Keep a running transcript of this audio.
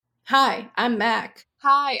Hi, I'm Mac.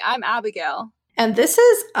 Hi, I'm Abigail. And this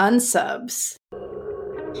is Unsubs.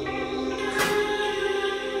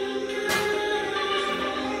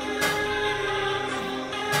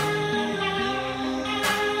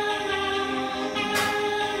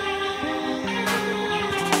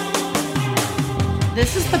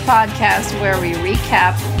 This is the podcast where we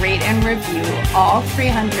recap, rate, and review all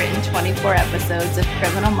 324 episodes of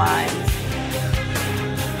Criminal Minds.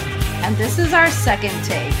 And this is our second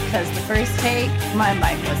take, because the first take, my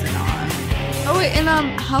mic wasn't on. Oh wait, and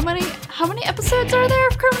how many episodes are there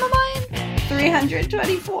of Criminal Minds?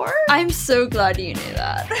 324? I'm so glad you knew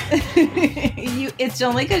that. It's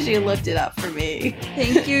only because you looked it up for me.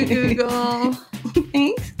 Thank you, Google.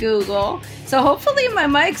 Thanks, Google. So hopefully my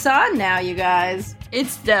mic's on now, you guys.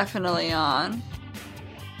 It's definitely on.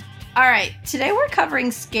 Alright, today we're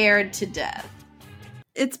covering Scared to Death.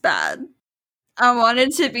 It's bad. I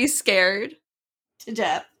wanted to be scared. To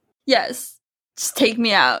death. Yes. Just take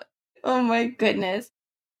me out. Oh my goodness.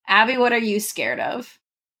 Abby, what are you scared of?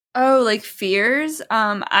 Oh, like fears?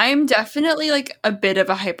 I'm definitely like a bit of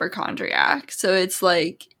a hypochondriac. So it's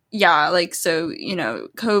like, yeah, like, so, you know,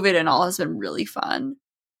 COVID and all has been really fun.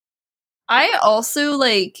 I also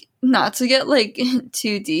like, not to get like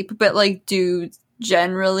too deep, but like do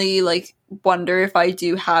generally like wonder if I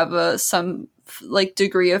do have some like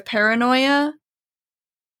degree of paranoia.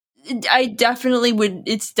 I definitely would.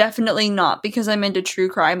 It's definitely not because I'm into true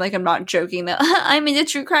crime. Like, I'm not joking that I'm into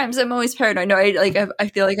true crimes. I'm always paranoid. No, I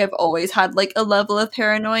feel like I've always had like a level of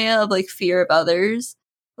paranoia of like fear of others,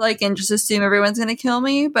 like, and just assume everyone's gonna kill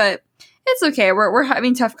me. But it's okay. We're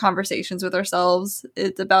having tough conversations with ourselves.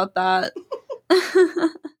 It's about that.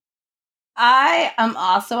 I am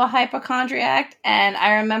also a hypochondriac, and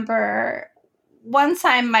I remember one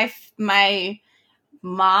time my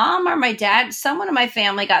mom or my dad, someone in my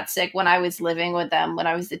family got sick when I was living with them when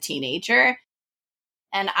I was a teenager.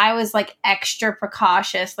 And I was like extra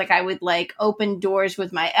precautious. Like I would like open doors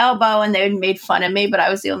with my elbow and they made fun of me, but I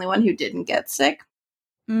was the only one who didn't get sick.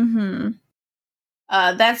 Mm-hmm.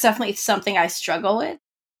 That's definitely something I struggle with.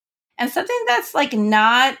 And something that's like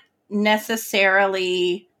not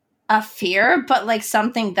necessarily a fear, but like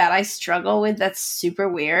something that I struggle with that's super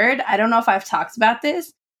weird. I don't know if I've talked about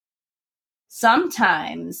this.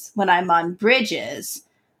 Sometimes when I'm on bridges,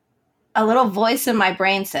 a little voice in my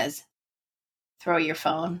brain says, throw your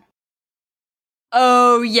phone.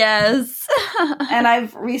 Oh, yes. And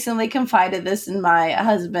I've recently confided this in my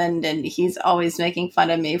husband, and he's always making fun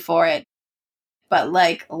of me for it. But,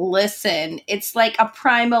 like, listen, it's like a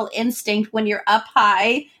primal instinct when you're up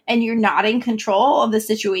high and you're not in control of the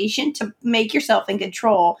situation to make yourself in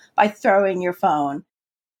control by throwing your phone.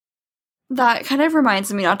 That kind of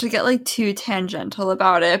reminds me, not to get like too tangential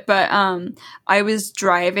about it, but I was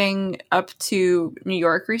driving up to New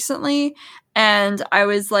York recently and I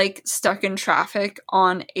was like stuck in traffic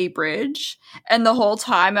on a bridge, and the whole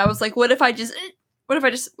time I was like, what if I just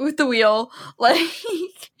with the wheel, like, and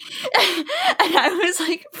I was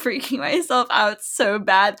like freaking myself out so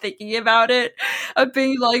bad thinking about it, of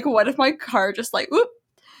being like, what if my car just like whoop,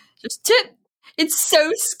 just tip. It's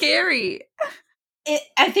so scary.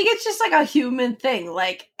 I think it's just like a human thing.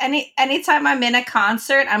 Like anytime I'm in a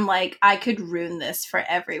concert, I'm like, I could ruin this for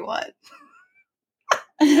everyone.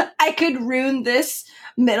 I could ruin this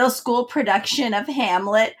middle school production of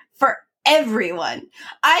Hamlet for everyone.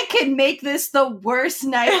 I could make this the worst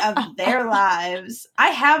night of their lives. I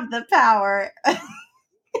have the power.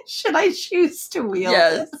 Should I choose to wield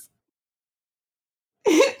this?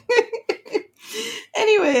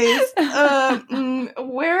 Anyways,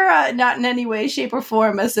 we're not in any way, shape, or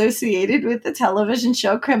form associated with the television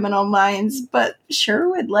show Criminal Minds, but sure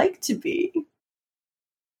would like to be.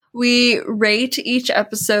 We rate each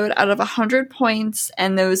episode out of 100 points,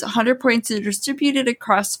 and those 100 points are distributed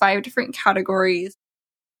across 5 different categories.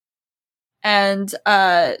 And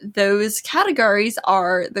those categories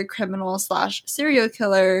are the criminal/serial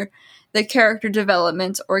killer, the character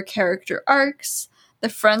development or character arcs, the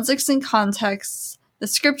forensics and contexts, the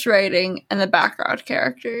script writing, and the background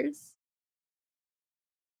characters.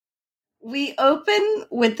 We open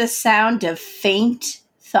with the sound of faint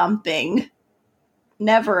thumping.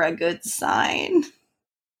 Never a good sign.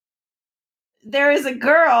 There is a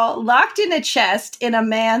girl locked in a chest in a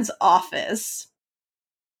man's office.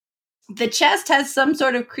 The chest has some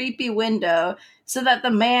sort of creepy window so that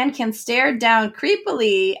the man can stare down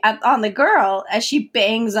creepily on the girl as she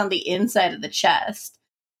bangs on the inside of the chest.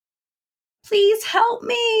 Please help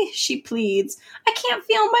me, she pleads. I can't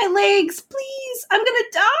feel my legs. Please, I'm gonna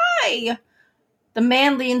die. The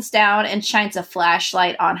man leans down and shines a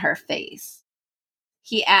flashlight on her face.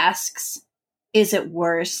 He asks, Is it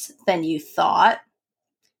worse than you thought?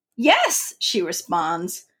 Yes, she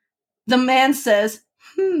responds. The man says,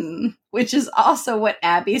 which is also what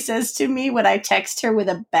Abby says to me when I text her with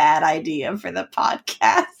a bad idea for the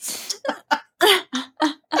podcast.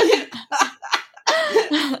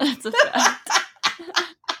 That's a fact.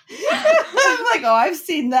 I'm like, oh, I've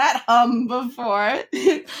seen that before.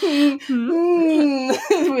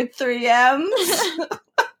 With 3 M's.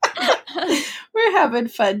 We're having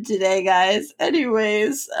fun today, guys.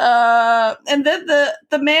 Anyways, and then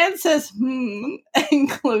the man says, and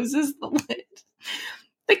closes the lid.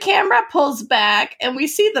 The camera pulls back, and we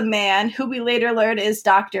see the man, who we later learn is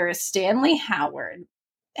Dr. Stanley Howard.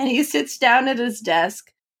 And he sits down at his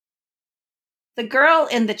desk. The girl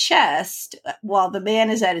in the chest, while the man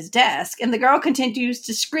is at his desk, and the girl continues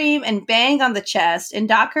to scream and bang on the chest, and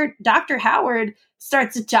Dr. Howard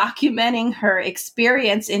starts documenting her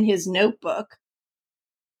experience in his notebook.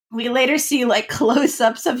 We later see, like,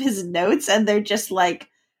 close-ups of his notes, and they're just, like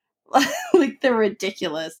they're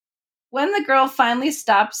ridiculous. When the girl finally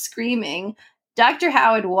stops screaming, Dr.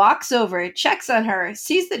 Howard walks over, checks on her,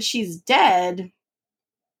 sees that she's dead,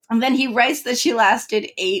 and then he writes that she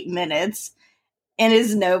lasted 8 minutes in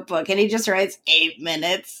his notebook, and he just writes 8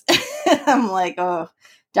 minutes. I'm like, oh,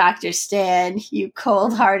 Dr. Stan, you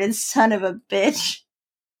cold-hearted son of a bitch.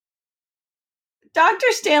 Dr.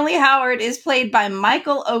 Stanley Howard is played by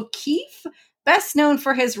Michael O'Keefe, best known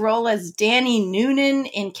for his role as Danny Noonan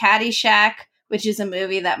in Caddyshack, which is a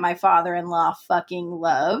movie that my father-in-law fucking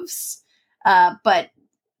loves. But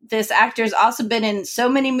this actor's also been in so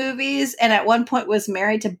many movies, and at one point was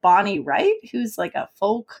married to Bonnie Wright, who's like a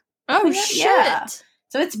folk. Oh, shit. Yeah.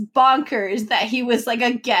 So it's bonkers that he was like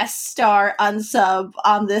a guest star unsub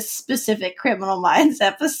on this specific Criminal Minds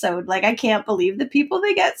episode. Like, I can't believe the people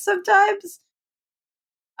they get sometimes.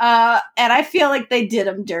 And I feel like they did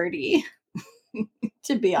him dirty,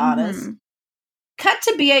 to be honest. Cut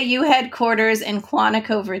to BAU headquarters in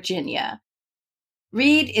Quantico, Virginia.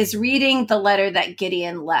 Reed is reading the letter that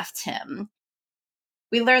Gideon left him.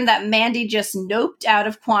 We learn that Mandy just noped out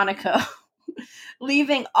of Quantico,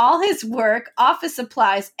 leaving all his work, office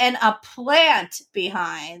supplies, and a plant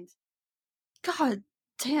behind. God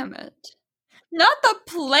damn it. Not the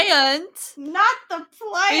plant! Not the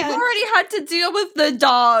plant! We've already had to deal with the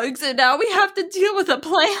dogs, and now we have to deal with a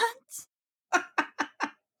plant?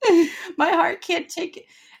 My heart can't take it.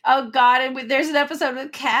 Oh, God, and there's an episode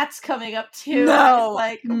with cats coming up, too. No,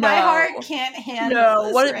 like, my heart can't handle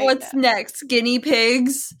this what's next? Guinea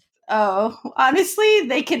pigs? Oh, honestly,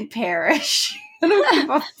 they can perish. I don't give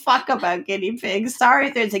a fuck about guinea pigs. Sorry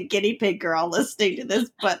if there's a guinea pig girl listening to this,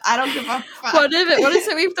 but I don't give a fuck. What is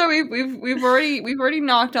it we've done? We've already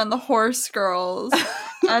knocked on the horse girls,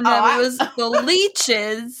 and then it was the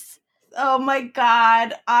leeches. Oh my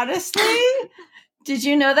God! Honestly, did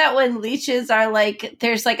you know that when leeches are like,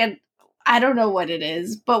 there's like I don't know what it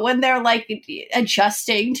is, but when they're like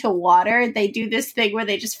adjusting to water, they do this thing where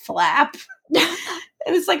they just flap.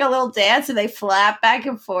 And it's like a little dance, and they flap back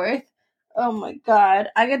and forth. Oh my God.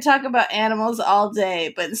 I could talk about animals all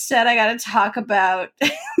day, but instead I got to talk about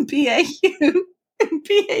BAU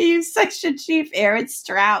Section Chief Erin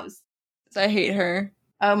Strauss. I hate her.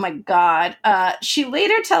 Oh my God. She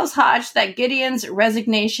later tells Hodge that Gideon's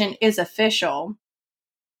resignation is official,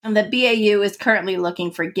 and that BAU is currently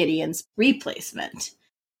looking for Gideon's replacement.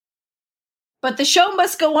 But the show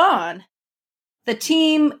must go on. The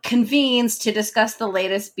team convenes to discuss the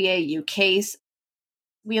latest BAU case.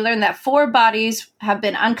 We learn that 4 bodies have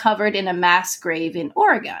been uncovered in a mass grave in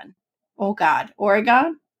Oregon. Oh, God.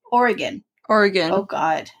 Oregon. Oh,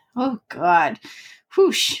 God.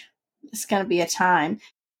 Whoosh. It's going to be a time.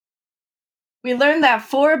 We learn that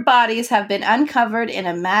 4 bodies have been uncovered in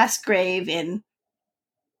a mass grave in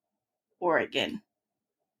Oregon.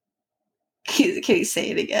 Can you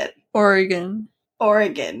say it again?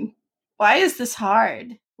 Oregon. Why is this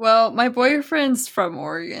hard? Well, my boyfriend's from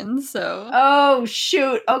Oregon, so... Oh,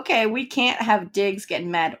 shoot. Okay, we can't have Diggs getting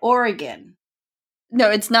mad. Oregon. No,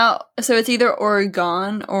 it's not. So it's either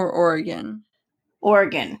Oregon or Oregon.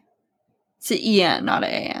 Oregon. It's an E-N, not an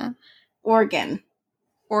A-N. Oregon.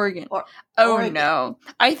 Oregon. No.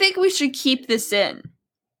 I think we should keep this in.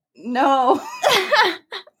 No.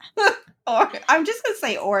 I'm just going to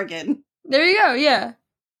say Oregon. There you go, yeah.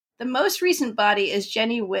 The most recent body is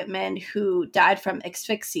Jenny Whitman, who died from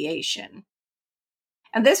asphyxiation.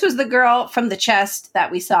 And this was the girl from the chest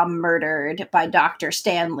that we saw murdered by Dr.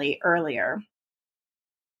 Stanley earlier.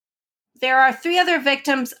 There are 3 other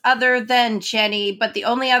victims other than Jenny, but the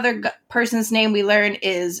only other person's name we learn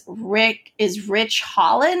is Rich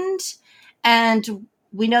Holland. And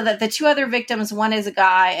we know that the 2 other victims, one is a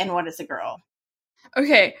guy and one is a girl.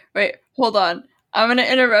 Okay, wait, hold on. I'm gonna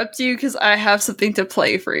interrupt you because I have something to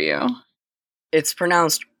play for you. It's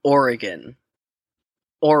pronounced Oregon.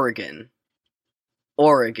 Oregon.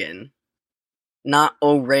 Oregon. Not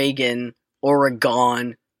Oregon,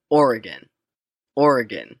 Oregon, Oregon.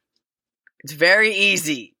 Oregon. It's very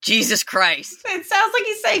easy. Jesus Christ. It sounds like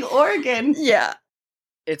he's saying Oregon. Yeah.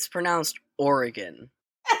 It's pronounced Oregon.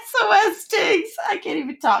 SOS Diggs. I can't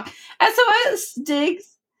even talk. SOS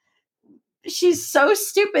Diggs. She's so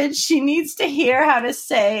stupid. She needs to hear how to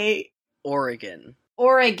say Oregon.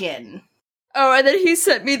 Oregon. Oh, and then he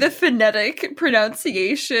sent me the phonetic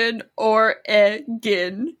pronunciation,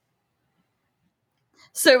 Oregon.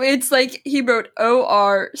 So it's like he wrote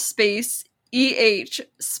O-R space E-H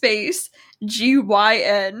space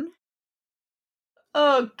G-Y-N.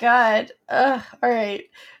 Oh, God. All right.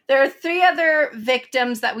 There are 3 other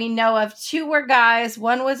victims that we know of. 2 were guys,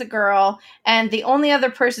 1 was a girl, and the only other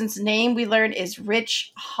person's name we learn is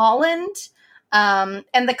Rich Holland. And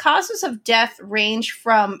the causes of death range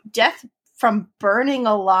from death from burning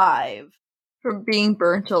alive. From being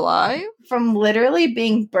burnt alive? From literally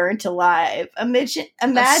being burnt alive. Imagine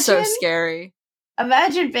That's so scary.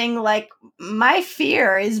 Imagine being like, my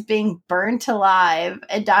fear is being burnt alive,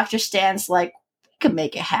 and Dr. Stan's like, we can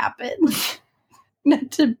make it happen.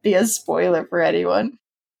 Not to be a spoiler for anyone.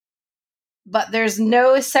 But there's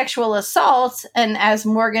no sexual assault, and as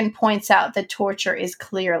Morgan points out, the torture is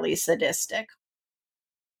clearly sadistic.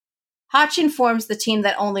 Hotch informs the team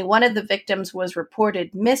that only one of the victims was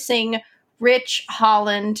reported missing, Rich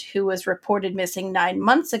Holland, who was reported missing 9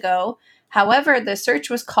 months ago. However, the search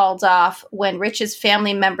was called off when Rich's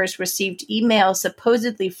family members received emails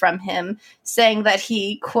supposedly from him saying that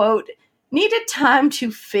he, quote, needed time to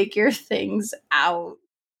figure things out.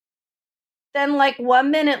 Then, like 1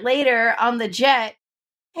 minute later on the jet,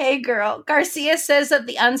 hey girl, Garcia says that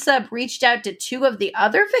the unsub reached out to 2 of the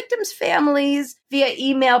other victims' families via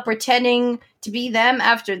email pretending to be them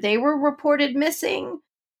after they were reported missing.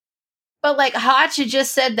 But like Hotch had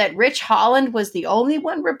just said that Rich Holland was the only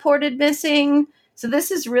one reported missing. So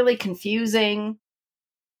this is really confusing.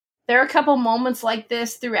 There are a couple moments like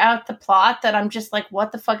this throughout the plot that I'm just like,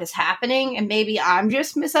 what the fuck is happening? And maybe I'm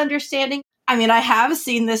just misunderstanding. I mean, I have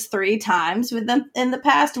seen this 3 times with them in the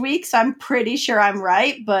past week, so I'm pretty sure I'm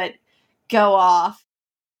right, but go off.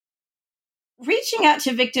 Reaching out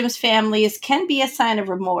to victims' families can be a sign of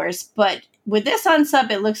remorse, but with this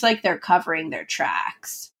unsub, it looks like they're covering their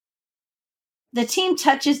tracks. The team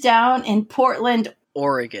touches down in Portland,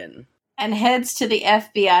 Oregon, and heads to the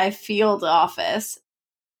FBI field office.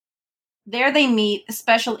 There they meet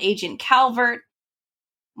Special Agent Calvert.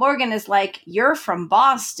 Morgan is like, you're from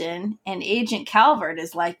Boston, and Agent Calvert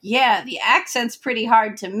is like, yeah, the accent's pretty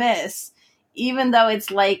hard to miss, even though it's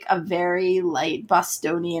like a very light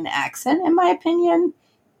Bostonian accent, in my opinion.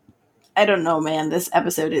 I don't know, man. This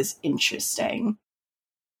episode is interesting.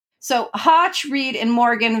 So Hotch, Reed, and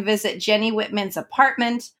Morgan visit Jenny Whitman's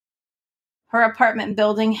apartment. Her apartment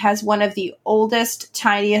building has one of the oldest,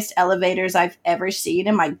 tiniest elevators I've ever seen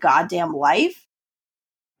in my goddamn life.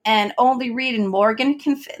 And only Reed and Morgan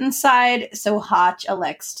can fit inside, so Hotch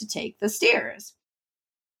elects to take the stairs.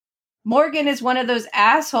 Morgan is one of those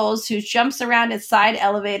assholes who jumps around inside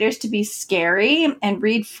elevators to be scary, and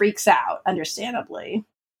Reed freaks out, understandably.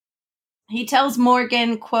 He tells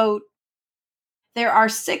Morgan, quote, there are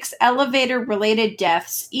 6 elevator-related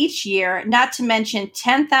deaths each year, not to mention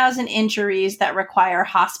 10,000 injuries that require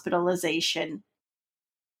hospitalization.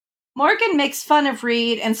 Morgan makes fun of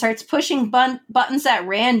Reed and starts pushing buttons at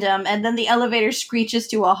random, and then the elevator screeches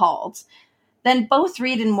to a halt. Then both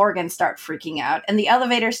Reed and Morgan start freaking out, and the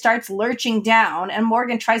elevator starts lurching down, and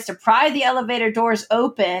Morgan tries to pry the elevator doors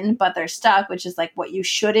open, but they're stuck, which is like what you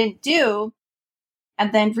shouldn't do.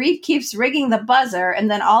 And then Reed keeps ringing the buzzer, and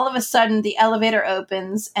then all of a sudden the elevator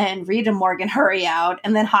opens, and Reed and Morgan hurry out,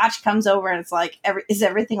 and then Hotch comes over and it's like, is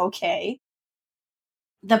everything okay?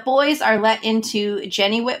 The boys are let into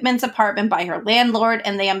Jenny Whitman's apartment by her landlord,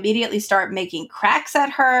 and they immediately start making cracks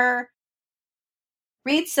at her.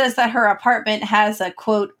 Reed says that her apartment has a,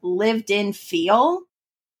 quote, lived-in feel,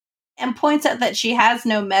 and points out that she has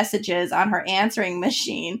no messages on her answering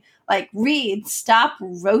machine. Like, Reed, stop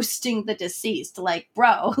roasting the deceased. Like,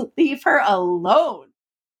 bro, leave her alone.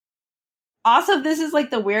 Also, this is like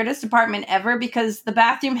the weirdest apartment ever because the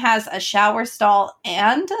bathroom has a shower stall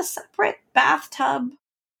and a separate bathtub.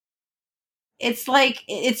 It's like,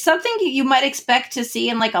 it's something you might expect to see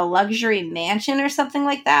in like a luxury mansion or something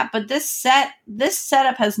like that, but this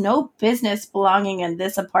setup has no business belonging in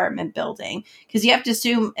this apartment building, because you have to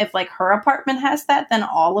assume if like her apartment has that, then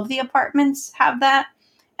all of the apartments have that,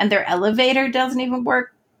 and their elevator doesn't even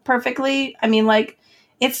work perfectly. I mean, like,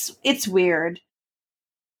 It's weird.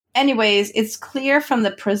 Anyways, it's clear from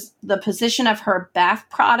the position of her bath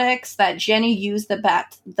products that Jenny used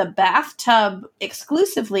the bathtub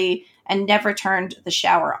exclusively and never turned the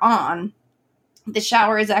shower on. The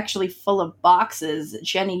shower is actually full of boxes.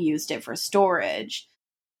 Jenny used it for storage.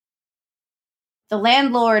 The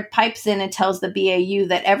landlord pipes in and tells the BAU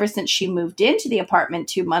that ever since she moved into the apartment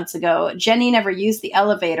 2 months ago, Jenny never used the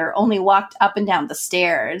elevator, only walked up and down the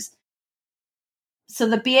stairs. So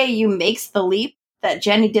the BAU makes the leap that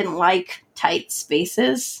Jenny didn't like tight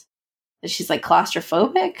spaces, that she's like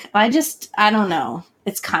claustrophobic. I don't know.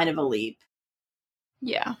 It's kind of a leap.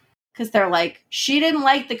 Yeah. Because they're like, she didn't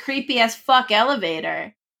like the creepy as fuck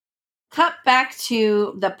elevator. Cut back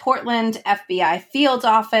to the Portland FBI field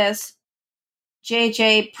office.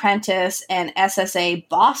 JJ Prentice and SSA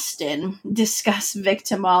Boston discuss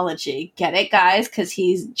victimology. Get it, guys? Because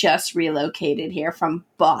he's just relocated here from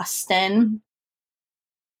Boston.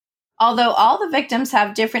 Although all the victims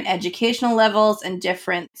have different educational levels and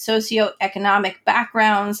different socioeconomic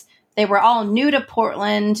backgrounds, they were all new to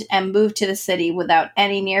Portland and moved to the city without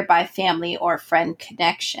any nearby family or friend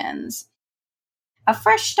connections. A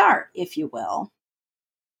fresh start, if you will.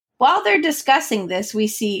 While they're discussing this, we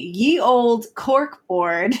see ye old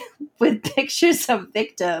corkboard with pictures of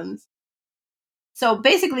victims. So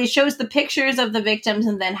basically it shows the pictures of the victims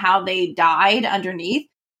and then how they died underneath.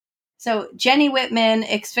 So Jenny Whitman,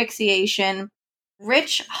 asphyxiation,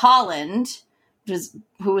 Rich Holland,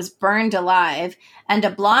 who was burned alive, and a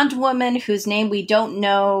blonde woman whose name we don't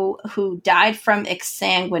know, who died from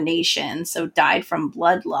exsanguination, so died from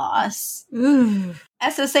blood loss. Ooh.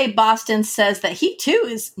 SSA Boston says that he too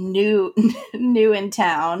is new in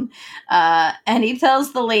town, and he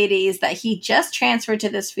tells the ladies that he just transferred to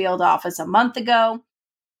this field office a month ago.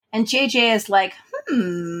 And JJ is like,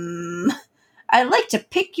 I'd like to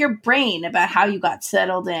pick your brain about how you got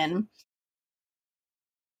settled in.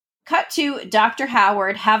 Cut to Dr.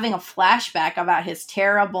 Howard having a flashback about his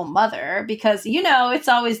terrible mother, because, it's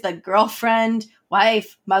always the girlfriend,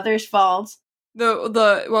 wife, mother's fault.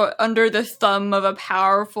 Under the thumb of a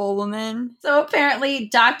powerful woman. So apparently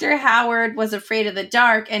Dr. Howard was afraid of the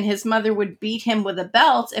dark, and his mother would beat him with a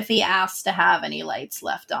belt if he asked to have any lights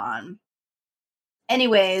left on.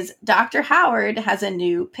 Anyways, Dr. Howard has a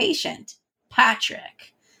new patient,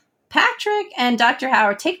 Patrick. Patrick and Dr.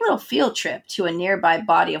 Howard take a little field trip to a nearby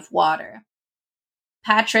body of water.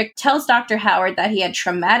 Patrick tells Dr. Howard that he had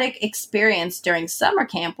traumatic experience during summer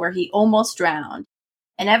camp where he almost drowned,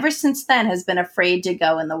 and ever since then has been afraid to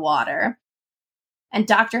go in the water. And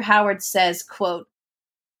Dr. Howard says, quote,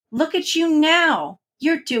 "Look at you now.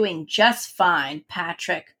 You're doing just fine,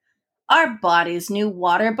 Patrick. Our bodies knew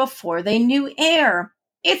water before they knew air.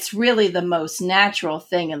 It's really the most natural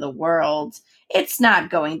thing in the world. It's not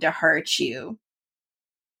going to hurt you."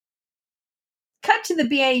 Cut to the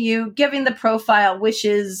BAU giving the profile, which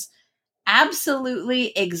is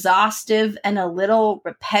absolutely exhaustive and a little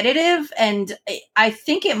repetitive, and I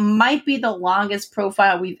think it might be the longest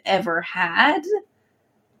profile we've ever had.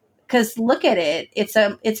 Because look at it.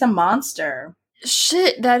 It's a monster.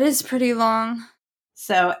 Shit, that is pretty long.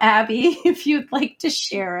 So, Abby, if you'd like to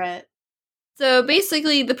share it. So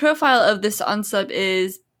basically, the profile of this unsub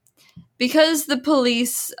is, because the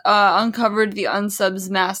police uncovered the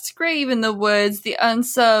unsub's masked grave in the woods, the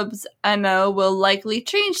unsub's MO will likely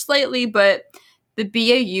change slightly, but the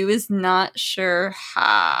BAU is not sure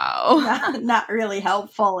how. Not really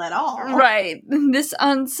helpful at all. Right. This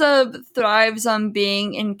unsub thrives on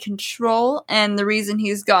being in control, and the reason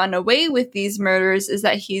he's gotten away with these murders is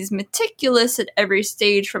that he's meticulous at every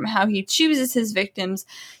stage, from how he chooses his victims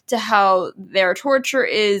to how their torture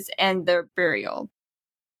is and their burial.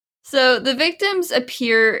 So the victims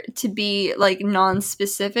appear to be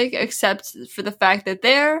non-specific, except for the fact that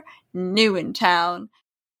they're new in town.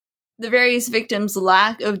 The various victims'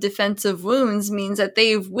 lack of defensive wounds means that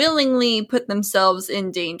they've willingly put themselves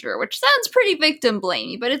in danger, which sounds pretty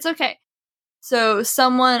victim-blamey, but it's okay. So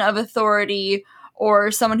someone of authority or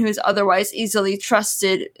someone who is otherwise easily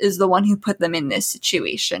trusted is the one who put them in this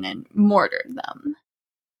situation and martyred them.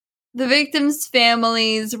 The victims'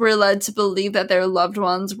 families were led to believe that their loved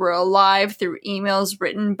ones were alive through emails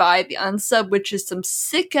written by the unsub, which is some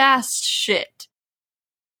sick-ass shit.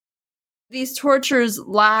 These tortures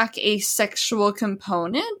lack a sexual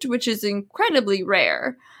component, which is incredibly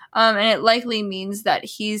rare, and it likely means that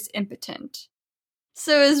he's impotent.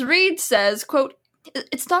 So as Reed says, quote,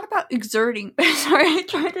 "It's not about exerting..." Sorry, I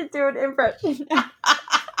tried to do an impression. I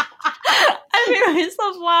made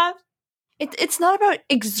myself laugh. It's not about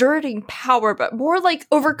exerting power, but more like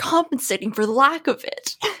overcompensating for the lack of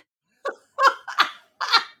it.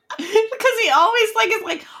 Because he always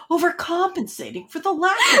is overcompensating for the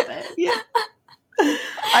lack of it. Yeah.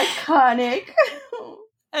 Iconic.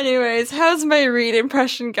 Anyways, how's my Reed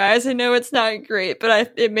impression, guys? I know it's not great,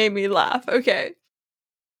 but it made me laugh. Okay.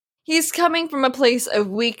 He's coming from a place of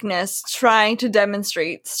weakness, trying to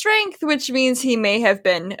demonstrate strength, which means he may have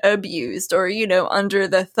been abused or, under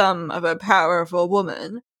the thumb of a powerful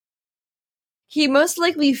woman. He most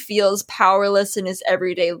likely feels powerless in his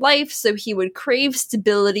everyday life, so he would crave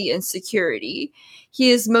stability and security.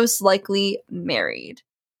 He is most likely married.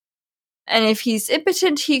 And if he's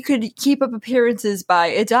impotent, he could keep up appearances by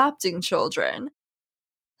adopting children.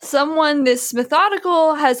 Someone this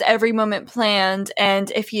methodical has every moment planned, and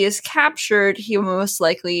if he is captured, he will most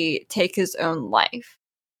likely take his own life.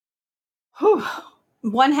 Whew.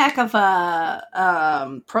 One heck of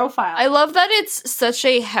a profile. I love that it's such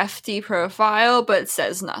a hefty profile, but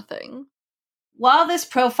says nothing. While this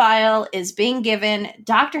profile is being given,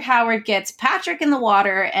 Dr. Howard gets Patrick in the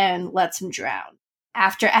water and lets him drown.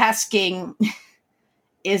 After asking,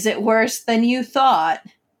 "Is it worse than you thought?"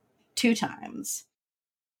 2 times.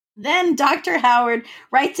 Then Dr. Howard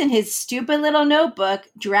writes in his stupid little notebook,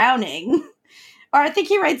 "drowning." Or I think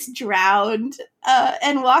he writes "drowned,"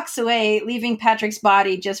 and walks away, leaving Patrick's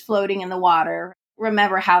body just floating in the water.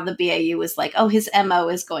 Remember how the BAU was like, oh, his MO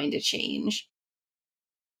is going to change.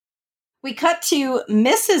 We cut to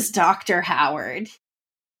Mrs. Dr. Howard,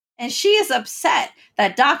 and she is upset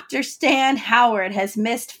that Dr. Stan Howard has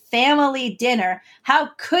missed family dinner. How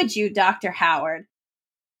could you, Dr. Howard?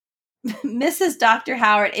 Mrs. Dr.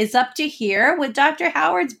 Howard is up to here with Dr.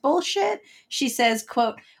 Howard's bullshit. She says,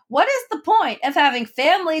 quote, "What is the point of having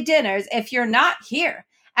family dinners if you're not here?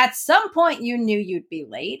 At some point you knew you'd be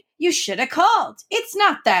late. You should have called. It's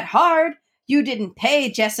not that hard. You didn't pay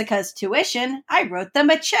Jessica's tuition. I wrote them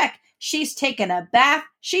a check. She's taken a bath.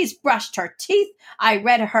 She's brushed her teeth. I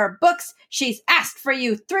read her books. She's asked for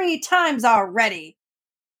you 3 times already."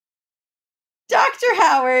 Dr.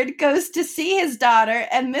 Howard goes to see his daughter,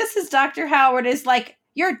 and Mrs. Dr. Howard is like,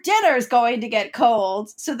 "Your dinner's going to get cold."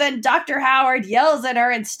 So then Dr. Howard yells at her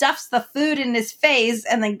and stuffs the food in his face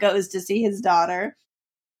and then goes to see his daughter.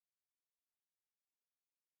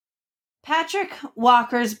 Patrick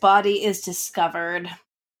Walker's body is discovered.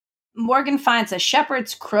 Morgan finds a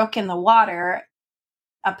shepherd's crook in the water.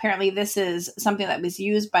 Apparently this is something that was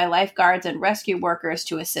used by lifeguards and rescue workers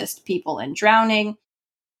to assist people in drowning.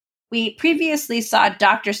 We previously saw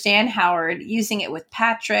Dr. Stan Howard using it with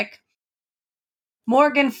Patrick.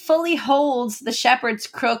 Morgan fully holds the shepherd's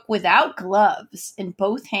crook without gloves in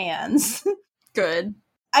both hands. Good.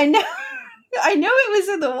 I know it was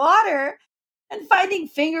in the water, and finding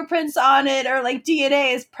fingerprints on it or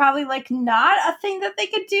DNA is probably not a thing that they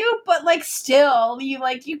could do, but still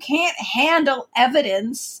you can't handle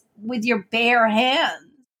evidence with your bare hands.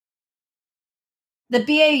 The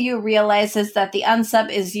BAU realizes that the unsub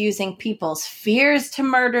is using people's fears to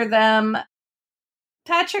murder them.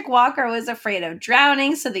 Patrick Walker was afraid of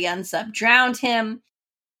drowning, so the unsub drowned him.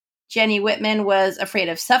 Jenny Whitman was afraid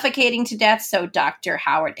of suffocating to death, so Dr.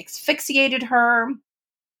 Howard asphyxiated her.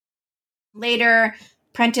 Later,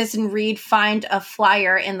 Prentice and Reed find a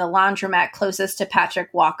flyer in the laundromat closest to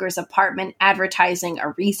Patrick Walker's apartment advertising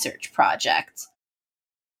a research project.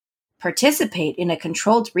 Participate in a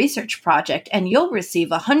controlled research project and you'll receive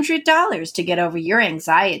 $100 to get over your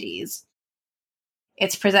anxieties.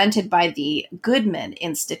 It's presented by the Goodman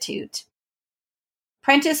Institute.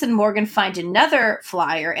 Prentice and Morgan find another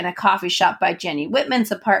flyer in a coffee shop by Jenny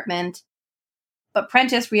Whitman's apartment, but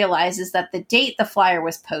Prentice realizes that the date the flyer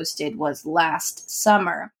was posted was last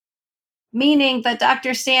summer, meaning that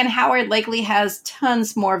Dr. Stan Howard likely has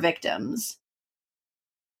tons more victims.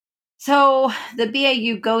 So the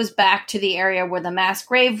BAU goes back to the area where the mass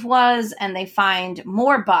grave was, and they find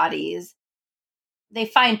more bodies. They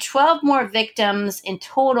find 12 more victims in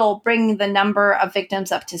total, bringing the number of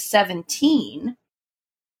victims up to 17.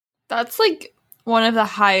 That's one of the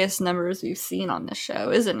highest numbers we've seen on this show,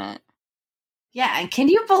 isn't it? Yeah, and can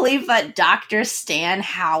you believe that Dr. Stan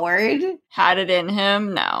Howard had it in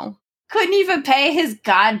him? No. Couldn't even pay his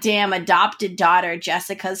goddamn adopted daughter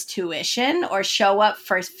Jessica's tuition or show up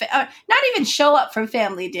for, not even show up for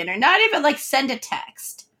family dinner, not even send a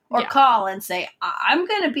text or call and say, "I'm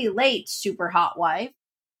going to be late, super hot wife."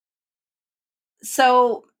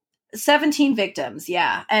 So 17 victims,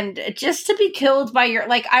 yeah. And just to be killed by your,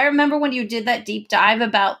 I remember when you did that deep dive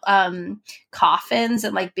about coffins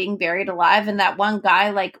and being buried alive, and that one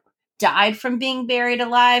guy died from being buried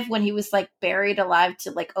alive when he was buried alive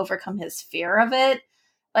to overcome his fear of it.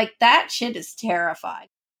 That shit is terrifying.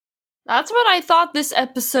 That's what I thought this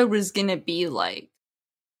episode was gonna be like.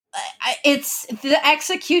 it's the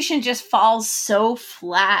execution just falls so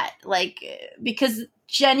flat, like, because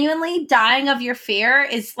genuinely dying of your fear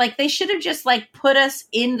is like, they should have just like put us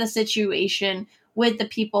in the situation with the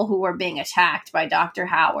people who were being attacked by Dr.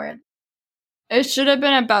 Howard. It should have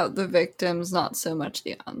been about the victims, not so much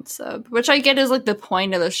the unsub, which I get is like the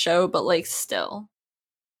point of the show, but like still.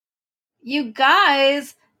 You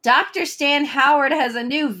guys, Dr. Stan Howard has a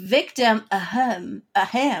new victim,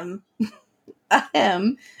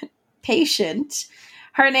 patient.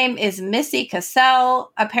 Her name is Missy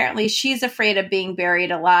Cassell. Apparently, she's afraid of being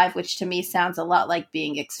buried alive, which to me sounds a lot like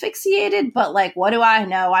being asphyxiated, but like, what do I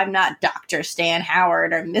know? I'm not Dr. Stan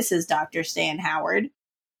Howard or Mrs. Dr. Stan Howard.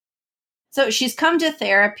 So she's come to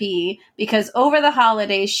therapy because over the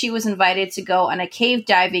holidays, she was invited to go on a cave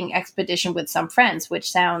diving expedition with some friends, which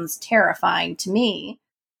sounds terrifying to me.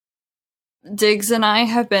 Diggs and I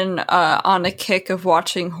have been on a kick of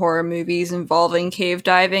watching horror movies involving cave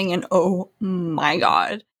diving, and oh my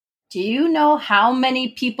god. Do you know how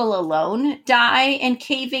many people alone die in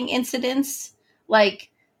caving incidents? Like,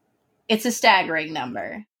 it's a staggering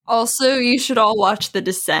number. Also, you should all watch The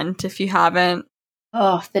Descent if you haven't.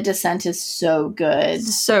 Oh, The Descent is so good.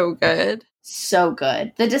 So good. So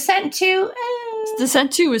good. The Descent 2?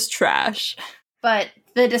 Descent 2 was trash. But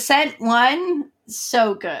The Descent 1,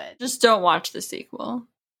 so good. Just don't watch the sequel.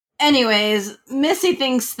 Anyways, Missy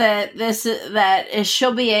thinks that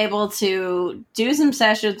she'll be able to do some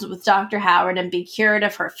sessions with Dr. Howard and be cured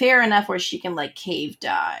of her fear enough where she can, like, cave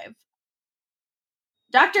dive.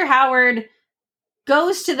 Dr. Howard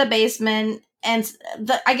goes to the basement, and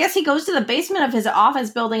I guess he goes to the basement of his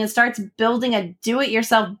office building and starts building a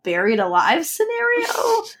do-it-yourself buried alive scenario.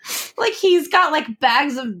 Like, he's got, like,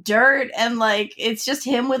 bags of dirt, and, like, it's just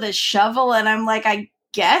him with a shovel, and I'm like, I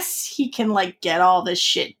guess he can, like, get all this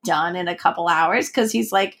shit done in a couple hours, because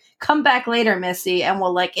he's like, come back later, Missy, and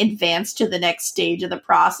we'll, like, advance to the next stage of the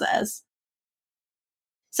process.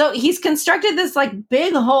 So he's constructed this, like,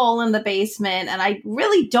 big hole in the basement, and I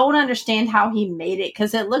really don't understand how he made it,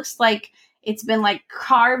 because it looks like it's been, like,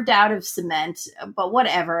 carved out of cement, but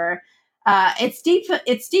whatever. It's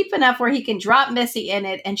deep enough where he can drop Missy in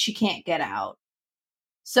it, and she can't get out.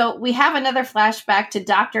 So we have another flashback to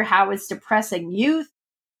Dr. Howard's depressing youth.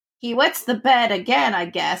 He wets the bed again, I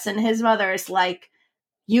guess, and his mother is like,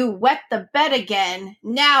 "You wet the bed again,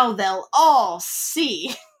 now they'll all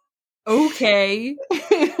see." Okay.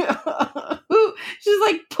 She's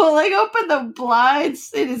like pulling open the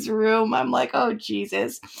blinds in his room. I'm like, oh,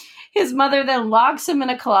 Jesus. His mother then locks him in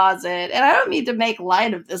a closet. And I don't mean to make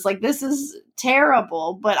light of this. Like, this is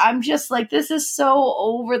terrible. But I'm just like, this is so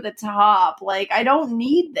over the top. Like, I don't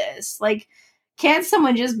need this. Like, can't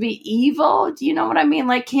someone just be evil? Do you know what I mean?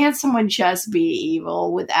 Like, can't someone just be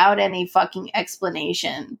evil without any fucking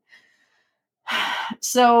explanation?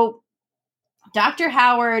 So Dr.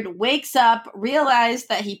 Howard wakes up, realized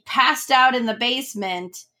that he passed out in the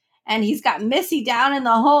basement, and he's got Missy down in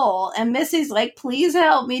the hole, and Missy's like, please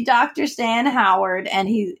help me, Dr. Stan Howard, and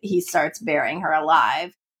he starts burying her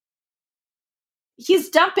alive. He's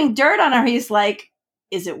dumping dirt on her. He's like,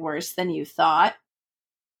 is it worse than you thought?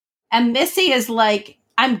 And Missy is like,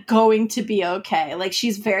 I'm going to be okay. Like,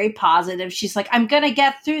 she's very positive. She's like, I'm going to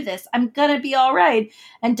get through this. I'm going to be all right.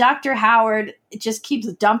 And Dr. Howard just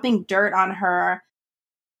keeps dumping dirt on her.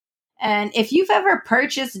 And if you've ever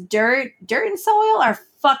purchased dirt and soil are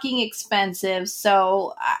fucking expensive.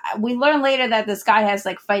 So we learn later that this guy has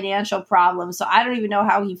like financial problems. So I don't even know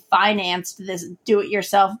how he financed this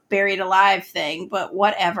do-it-yourself buried alive thing, but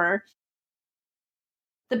whatever.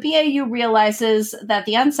 The BAU realizes that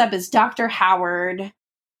the unsub is Dr. Howard.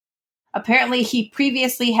 Apparently, he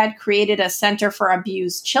previously had created a center for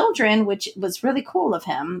abused children, which was really cool of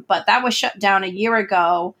him, but that was shut down a year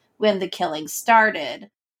ago when the killing started.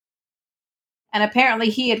 And apparently,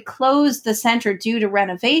 he had closed the center due to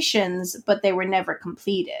renovations, but they were never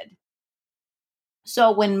completed.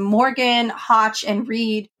 So when Morgan, Hotch, and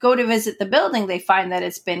Reed go to visit the building, they find that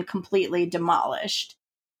it's been completely demolished.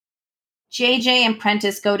 JJ and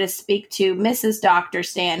Prentice go to speak to Mrs. Dr.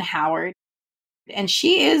 Stan Howard, and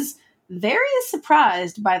she is very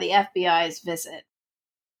surprised by the FBI's visit.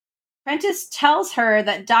 Prentice tells her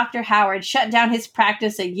that Dr. Howard shut down his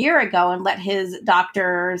practice a year ago and let his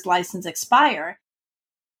doctor's license expire.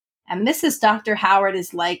 And Mrs. Dr. Howard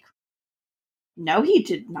is like, no, he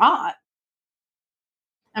did not.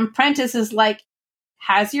 And Prentice is like,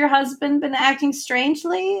 has your husband been acting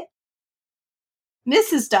strangely?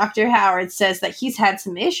 Mrs. Dr. Howard says that he's had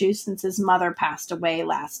some issues since his mother passed away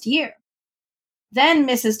last year. Then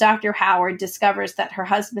Mrs. Dr. Howard discovers that her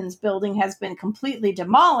husband's building has been completely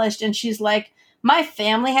demolished, and she's like, My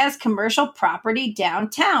family has commercial property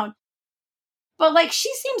downtown. But, like,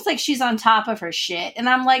 she seems like she's on top of her shit. And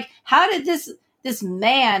I'm like, how did this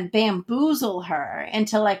man bamboozle her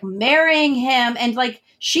into, like, marrying him? And, like,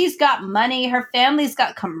 she's got money. Her family's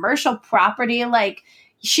got commercial property. Like,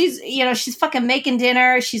 she's fucking making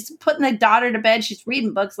dinner. She's putting the daughter to bed. She's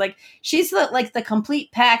reading books. Like, she's the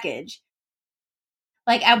complete package.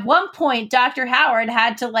 Like, at one point, Dr. Howard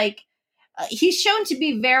had to, like, he's shown to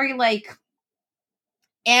be very, like,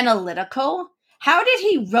 analytical. How did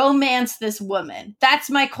he romance this woman? That's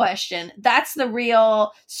my question. That's the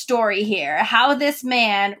real story here. How this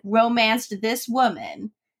man romanced this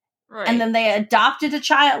woman. Right. And then they adopted a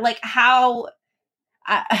child. Like, how...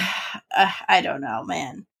 I don't know,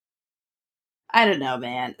 man. I don't know,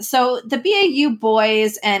 man. So the BAU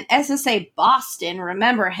boys and SSA Boston,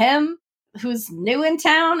 remember him? Who's new in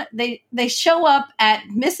town, they show up at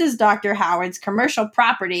Mrs. Dr. Howard's commercial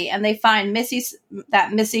property, and they find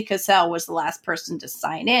that Missy Cassell was the last person to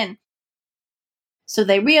sign in. So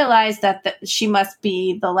they realize that she must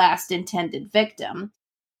be the last intended victim.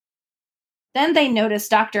 Then they notice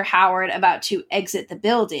Dr. Howard about to exit the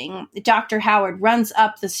building. Dr. Howard runs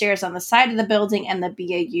up the stairs on the side of the building, and the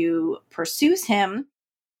BAU pursues him.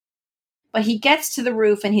 But he gets to the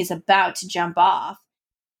roof, and he's about to jump off.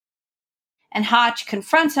 And Hotch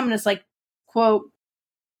confronts him and is like, quote,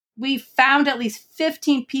 "We found at least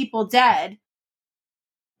 15 people dead.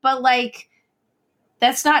 But, like,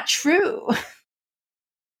 that's not true."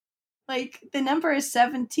 Like, the number is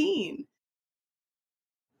 17.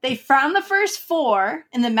 They found the first 4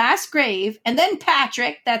 in the mass grave, and then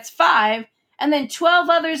Patrick, that's 5, and then 12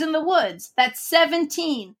 others in the woods. That's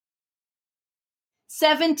 17.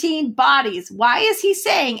 17 bodies. Why is he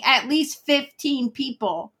saying at least 15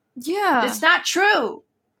 people? Yeah. That's not true.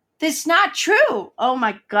 That's not true. Oh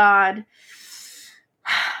my God.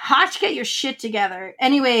 Hotch, get your shit together.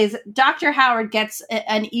 Anyways, Dr. Howard gets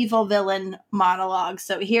an evil villain monologue,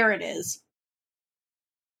 so here it is.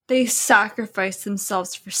 They sacrifice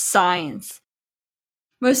themselves for science.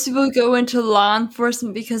 Most people go into law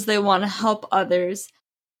enforcement because they want to help others.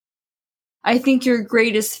 I think your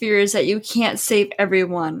greatest fear is that you can't save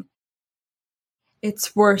everyone.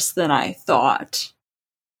 It's worse than I thought.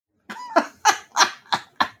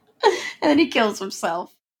 And then he kills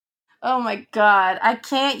himself. Oh my God. I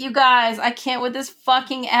can't, you guys. I can't with this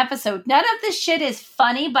fucking episode. None of this shit is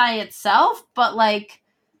funny by itself, but, like,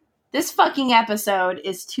 this fucking episode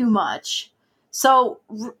is too much. So,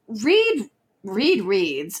 Reed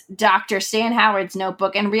reads Dr. Stan Howard's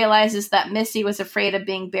notebook and realizes that Missy was afraid of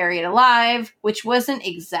being buried alive, which wasn't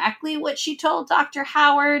exactly what she told Dr.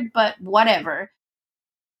 Howard, but whatever.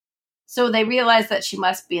 So they realize that she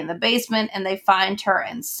must be in the basement, and they find her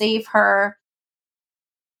and save her.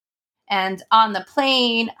 And on the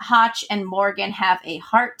plane, Hotch and Morgan have a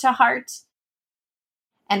heart-to-heart.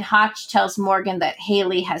 And Hotch tells Morgan that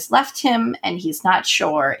Haley has left him, and he's not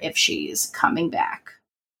sure if she's coming back.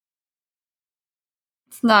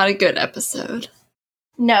 It's not a good episode.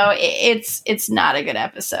 No, it's not a good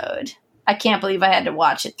episode. I can't believe I had to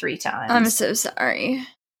watch it 3 times. I'm so sorry.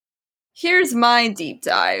 Here's my deep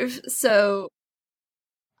dive. So,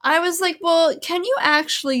 I was like, well, can you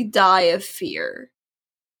actually die of fear?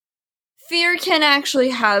 Fear can actually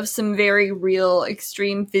have some very real,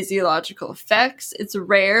 extreme physiological effects. It's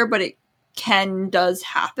rare, but it does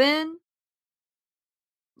happen.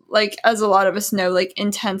 Like, as a lot of us know, like,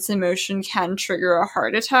 intense emotion can trigger a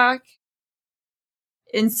heart attack.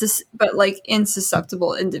 But, like, in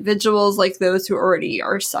susceptible individuals, like those who already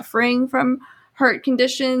are suffering from heart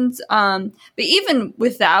conditions. But even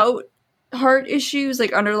without heart issues,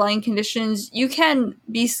 like underlying conditions, you can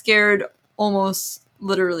be scared almost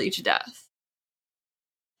literally to death.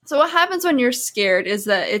 So what happens when you're scared is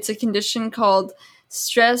that it's a condition called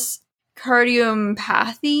stress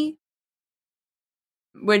cardiomyopathy,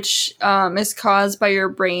 which is caused by your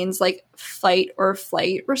brain's, like, fight or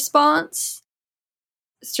flight response.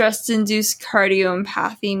 Stress-induced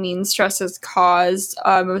cardiomyopathy means stress has caused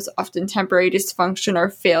most often temporary dysfunction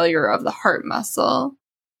or failure of the heart muscle.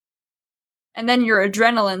 And then your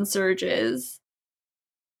adrenaline surges.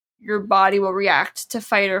 Your body will react to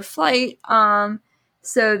fight or flight.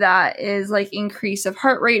 So that is, like, increase of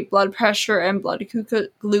heart rate, blood pressure, and blood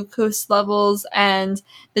glucose levels, and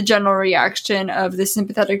the general reaction of the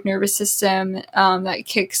sympathetic nervous system that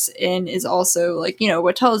kicks in is also, like,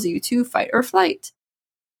 what tells you to fight or flight.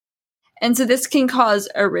 And so this can cause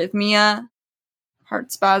arrhythmia,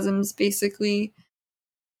 heart spasms, basically.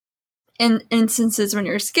 In instances when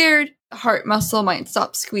you're scared, the heart muscle might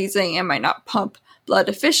stop squeezing and might not pump blood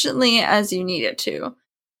efficiently as you need it to.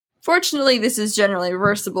 Fortunately, this is generally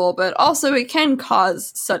reversible, but also it can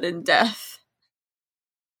cause sudden death.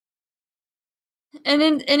 And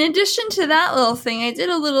in addition to that little thing, I did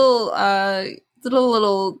a little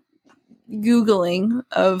Googling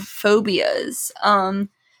of phobias.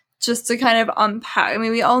 Just to kind of unpack. I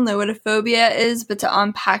mean, we all know what a phobia is, but to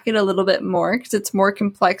unpack it a little bit more, because it's more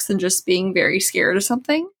complex than just being very scared of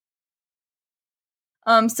something.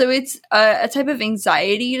 So it's a type of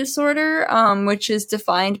anxiety disorder, which is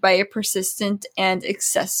defined by a persistent and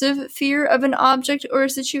excessive fear of an object or a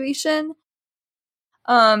situation.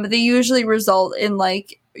 They usually result in,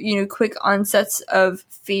 like, quick onsets of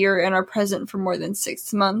fear and are present for more than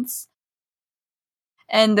 6 months.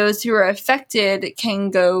 And those who are affected can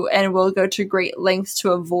go and will go to great lengths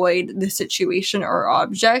to avoid the situation or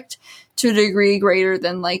object to a degree greater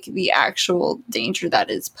than, like, the actual danger that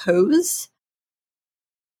is posed.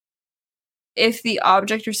 If the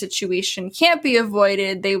object or situation can't be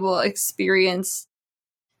avoided, they will experience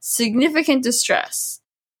significant distress.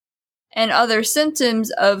 And other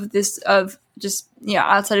symptoms of this,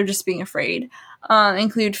 outside of just being afraid,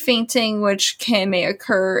 include fainting, which may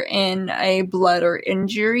occur in a blood or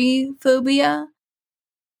injury phobia,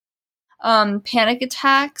 panic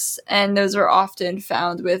attacks, and those are often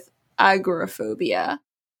found with agoraphobia.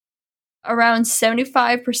 Around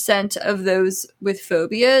 75% of those with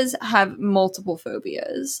phobias have multiple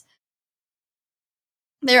phobias.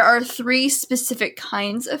 There are 3 specific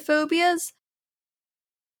kinds of phobias.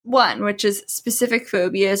 One, which is specific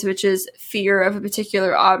phobias, which is fear of a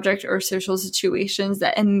particular object or social situations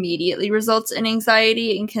that immediately results in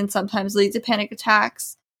anxiety and can sometimes lead to panic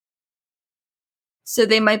attacks. So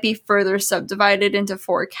they might be further subdivided into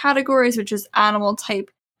 4 categories, which is animal type,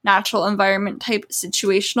 natural environment type,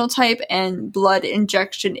 situational type, and blood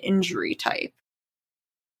injection injury type.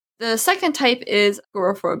 The second type is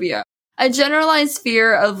agoraphobia, a generalized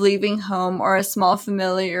fear of leaving home or a small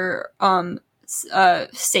familiar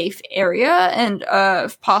safe area, and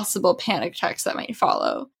possible panic attacks that might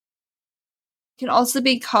follow. It can also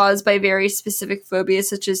be caused by very specific phobias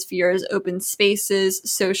such as fear of open spaces,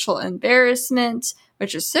 social embarrassment,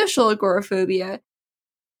 which is social agoraphobia,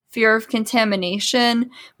 fear of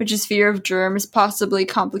contamination, which is fear of germs possibly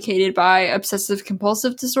complicated by obsessive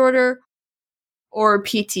compulsive disorder, or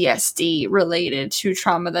PTSD related to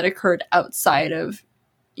trauma that occurred outside of,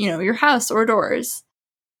 your house or doors.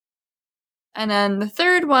 And then the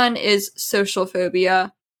third one is social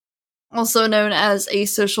phobia, also known as a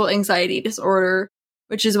social anxiety disorder,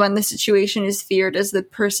 which is when the situation is feared as the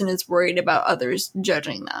person is worried about others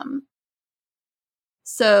judging them.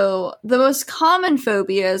 So the most common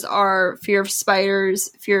phobias are fear of spiders,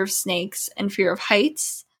 fear of snakes, and fear of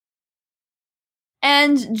heights.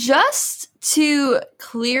 And just to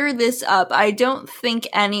clear this up, I don't think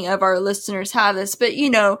any of our listeners have this, but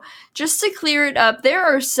just to clear it up, there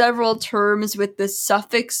are several terms with the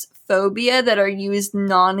suffix phobia that are used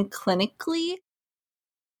non-clinically,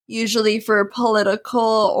 usually for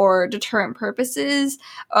political or deterrent purposes,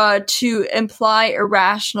 to imply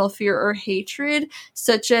irrational fear or hatred,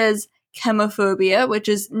 such as chemophobia, which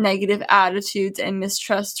is negative attitudes and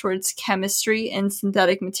mistrust towards chemistry and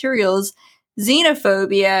synthetic materials.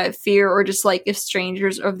 Xenophobia, fear or dislike of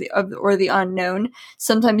strangers or the unknown,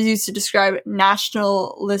 sometimes used to describe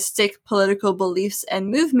nationalistic political beliefs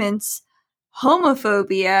and movements.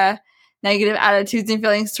 Homophobia, negative attitudes and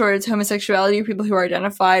feelings towards homosexuality or people who are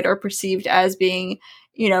identified or perceived as being,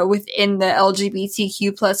 within the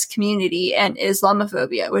LGBTQ plus community. And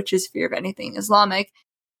Islamophobia, which is fear of anything Islamic.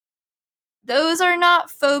 Those are not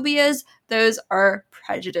phobias. Those are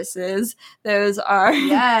prejudices. Those are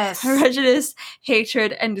prejudice,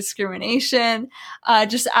 hatred, and discrimination.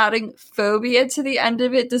 Just adding phobia to the end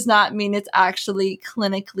of it does not mean it's actually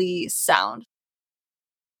clinically sound.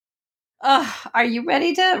 Are you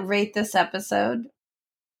ready to rate this episode?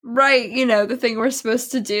 Right, the thing we're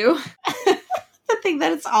supposed to do. The thing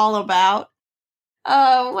that it's all about.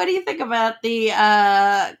 What do you think about the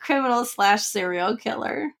criminal / serial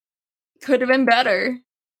killer? Could have been better.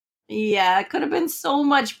 Yeah, it could have been so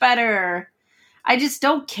much better. I just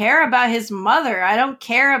don't care about his mother. I don't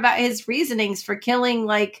care about his reasonings for killing,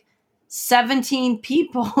 17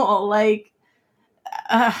 people.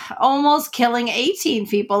 Almost killing 18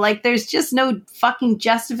 people. There's just no fucking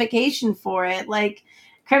justification for it.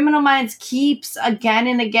 Criminal Minds keeps again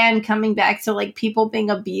and again coming back to, people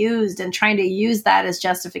being abused and trying to use that as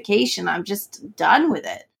justification. I'm just done with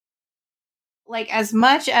it. As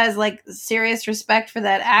much as serious respect for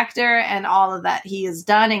that actor and all of that he has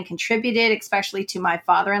done and contributed, especially to my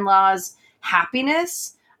father-in-law's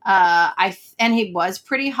happiness. And he was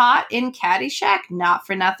pretty hot in Caddyshack, not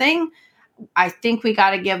for nothing. I think we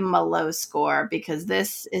got to give him a low score because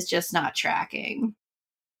this is just not tracking.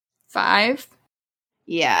 5.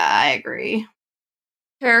 Yeah, I agree.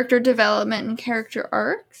 Character development and character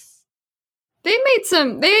arcs. They made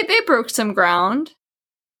some, they broke some ground.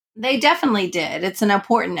 They definitely did. It's an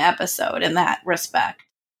important episode in that respect.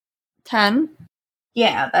 10.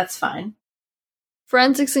 Yeah, that's fine.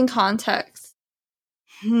 Forensics and context.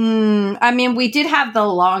 I mean, we did have the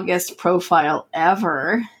longest profile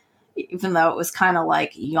ever, even though it was kind of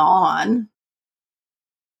like yawn.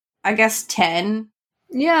 I guess 10.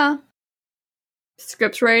 Yeah.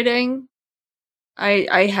 Script writing.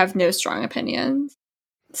 I have no strong opinions.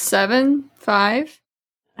 7, 5.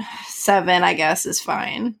 7, I guess, is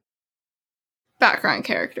fine. Background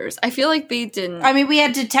characters. I feel like they didn't. I mean, we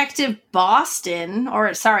had Detective Boston,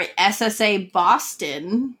 or sorry, SSA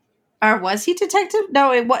Boston. Or was he detective?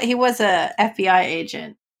 No, he was a FBI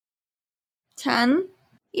agent. 10.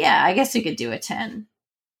 Yeah, I guess we could do a 10.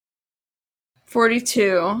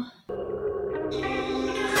 42.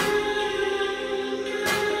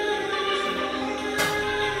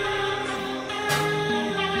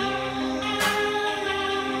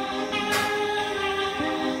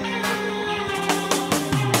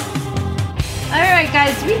 Alright,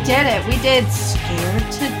 guys, we did it. We did Scared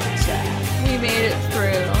to Death. We made it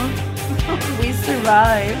through. We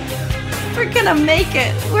survived. We're gonna make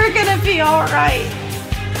it. We're gonna be alright.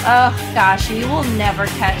 Oh, gosh, you will never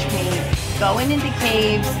catch me going into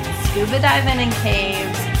caves, scuba diving in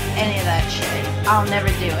caves, any of that shit. I'll never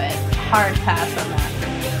do it. Hard pass on that.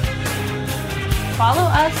 Follow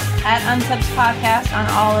us at Unsubs Podcast on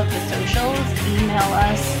all of the socials. Email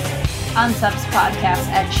us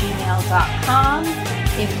unsubspodcast@gmail.com.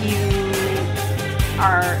 If you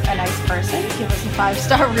are a nice person, give us a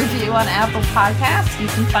 5-star review on Apple Podcasts. You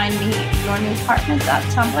can find me at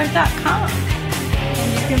yournewapartment.tumblr.com.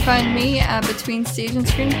 And you can find me at Between Stage and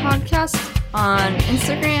Screen Podcast on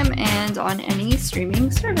Instagram and on any streaming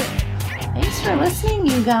service. Thanks for listening,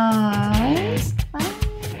 you guys. Bye.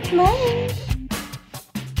 Bye.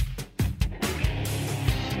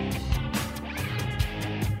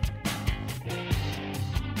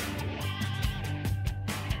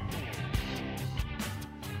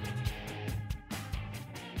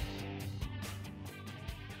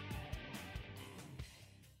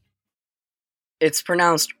 It's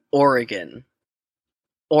pronounced Oregon.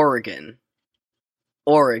 Oregon.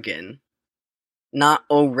 Oregon. Not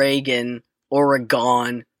Oregon,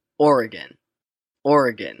 Oregon, Oregon.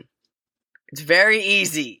 Oregon. It's very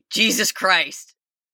easy. Jesus Christ.